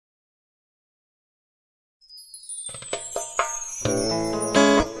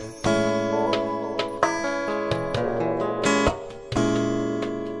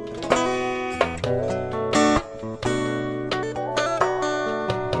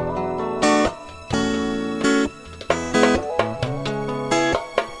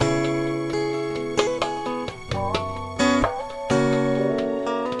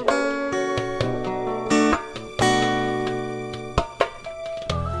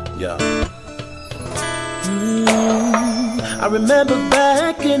Yeah. I remember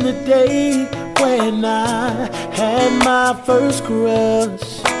back in the day when I had my first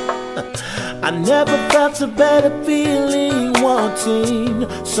crush. I never felt a better feeling, wanting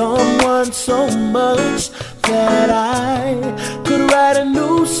someone so much that I could write a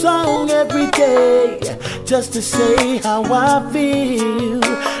new song every day just to say how I feel.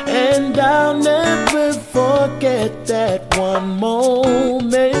 And I'll never forget that one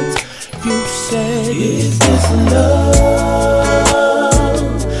moment you said, "Is this love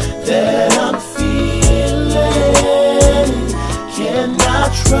that I'm feeling? Can I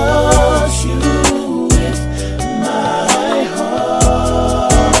trust you with my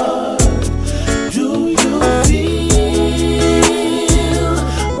heart? Do you feel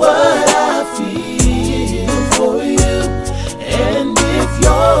what I feel for you? And if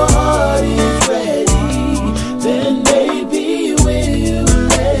your heart is ready, then baby, will you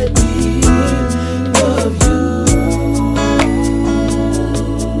let me love you?"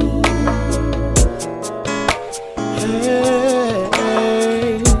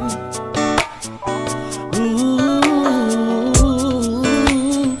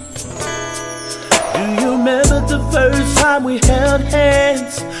 First time we held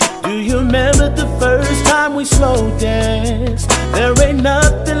hands, do you remember the first time we slow danced? There ain't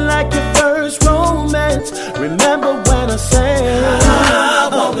nothing like your first romance. Remember when I said I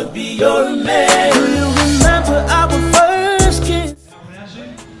wanna be your man? Do you remember our first kiss?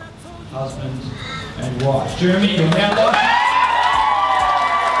 Husband and wife. Jeremy, your handler.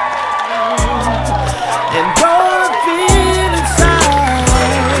 And all I feel inside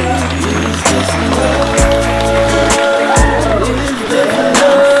is this love.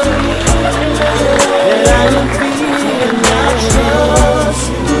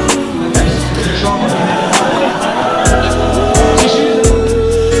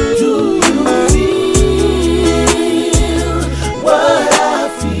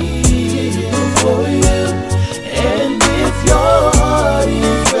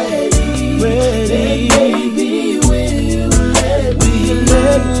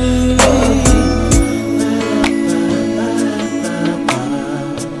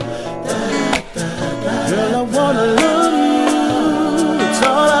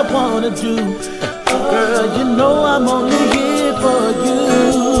 Do. Girl, you know I'm only here for you.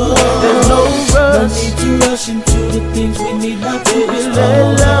 There's no rush. No need to rush into the things we need not to be let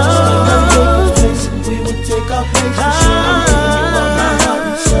love. We will take our place for sure. I'm giving you all my heart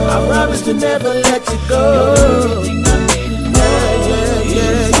and soul. I promise to never let you go. You're everything I need and more. Yeah, yeah,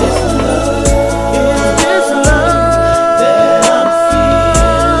 yeah.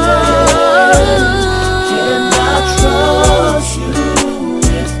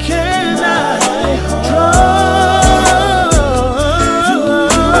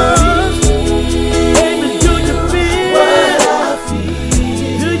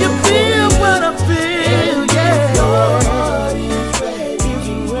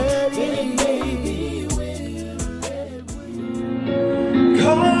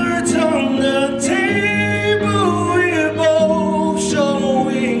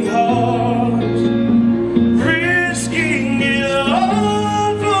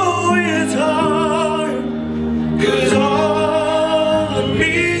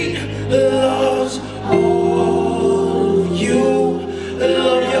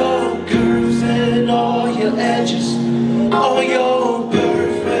 All your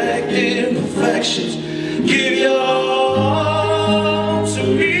perfect imperfections, give your all to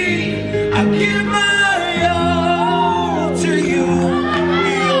me. I give my all to you.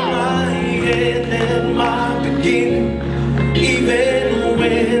 You're my end and my beginning, even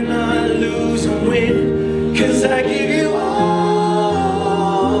when I lose and win. 'Cause I give you all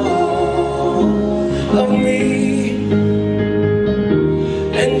of me.